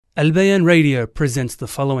Al-Bayan Radio presents the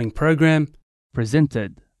following program,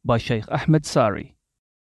 presented by Sheikh Ahmad Sari.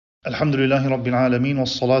 Alhamdulillahi Rabbil Alameen,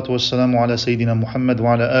 wassalatu wassalamu ala Sayyidina Muhammad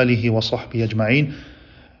wa ala alihi wa sahbihi ajma'een.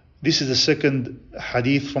 This is the second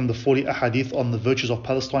hadith from the 40 hadith on the virtues of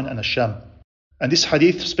Palestine and Al-Sham. And this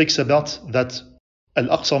hadith speaks about that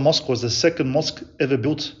Al-Aqsa Mosque was the second mosque ever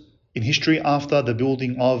built in history after the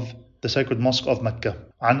building of the sacred mosque of Mecca.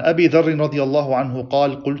 عن أبي ذر رضي الله عنه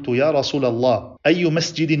قال قلت يا رسول الله أي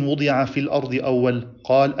مسجد وضع في الأرض أول؟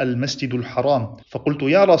 قال المسجد الحرام. فقلت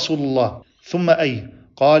يا رسول الله ثم أي؟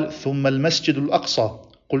 قال ثم المسجد الأقصى.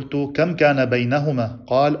 قلت كم كان بينهما؟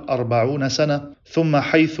 قال 40 سنة. ثم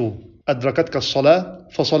حيث أدركتك الصلاة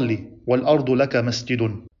فصلي والأرض لك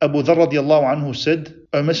مسجد. Abu Dharr radiallahu anhu said,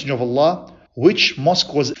 O Messenger of Allah, which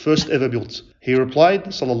mosque was first ever built? He replied,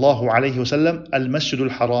 sallallahu alayhi wasallam, al-Masjid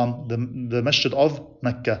al-Haram, the Masjid of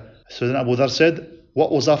Mecca. So then Abu Dharr said,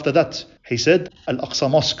 what was after that? He said,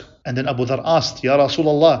 Al-Aqsa Mosque. And then Abu Dharr asked, Ya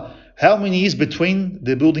Rasulullah, how many years between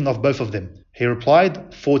the building of both of them? He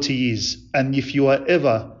replied, 40 years. And if you are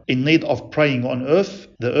ever in need of praying on earth,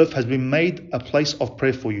 the earth has been made a place of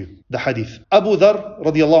prayer for you. The hadith. Abu Dharr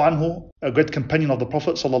radiallahu anhu, a great companion of the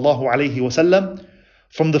Prophet sallallahu alayhi wasallam,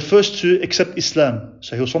 from the first to accept Islam.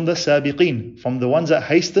 So he was from the Sabiqeen, from the ones that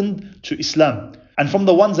hastened to Islam, and from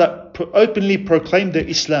the ones that openly proclaimed their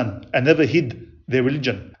Islam and never hid their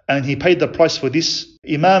religion. And he paid the price for this.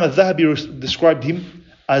 Imam al-Dhahabi described him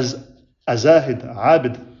as a Zahid,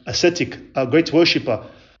 Abid, ascetic, a great worshipper,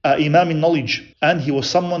 Imam in knowledge. And he was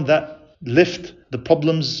someone that left the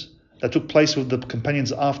problems that took place with the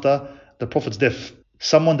companions after the Prophet's death.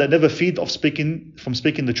 Someone that never feared of speaking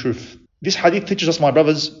the truth. This hadith teaches us, my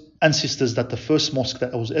brothers and sisters, that the first mosque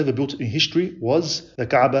that was ever built in history was the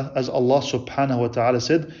Kaaba, as Allah subhanahu wa ta'ala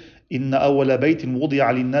said, إِنَّ أَوَّلَ بَيْتٍ وُضِعَ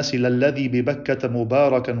لِلنَّاسِ لَلَّذِي بِبَكَّةَ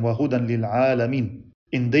مُبَارَكًا وَهُدًى لِلْعَالَمِينَ.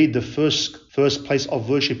 Indeed, the first place of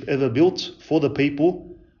worship ever built for the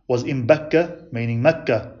people was in Bakka, meaning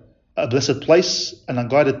Mecca, a blessed place and a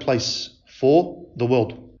guided place for the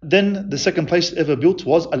world. Then the second place ever built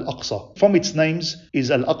was Al-Aqsa. From its names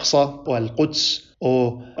is Al-Aqsa or Al-Quds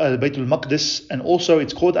or Al-Bayt al-Maqdis, and also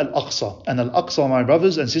it's called Al-Aqsa. And Al-Aqsa, my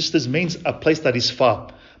brothers and sisters, means a place that is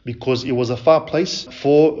far, because it was a far place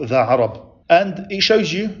for the Arab. And it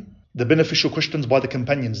shows you the beneficial questions by the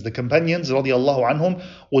companions. The companions, radiallahu anhum,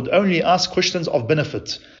 would only ask questions of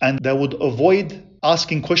benefit, and they would avoid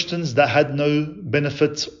asking questions that had no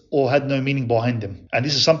benefit or had no meaning behind them. And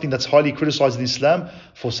this is something that's highly criticized in Islam,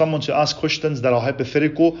 for someone to ask questions that are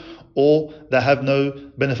hypothetical or that have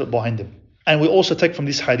no benefit behind them. And we also take from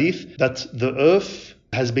this hadith that the earth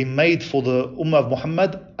has been made for the Ummah of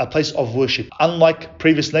Muhammad a place of worship. Unlike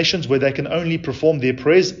previous nations where they can only perform their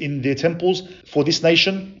prayers in their temples, for this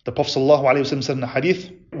nation, the Prophet ﷺ said in the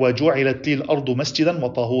hadith, وَجُعِلَتْ لِي الْأَرْضُ مَسْجِدًا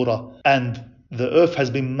وَطَهُورًا. And the earth has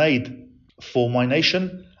been made for my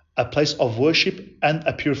nation a place of worship and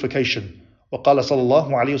a purification. وقال صلى الله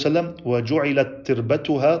عليه وسلم وَجُعِلَتْ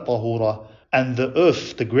تِرْبَتُهَا طَهُورًا. And the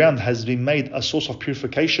earth, the ground, has been made a source of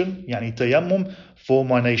purification, يعني تيمم, for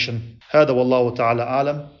my nation. هذا والله تعالى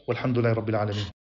أعلم والحمد لله رب العالمين.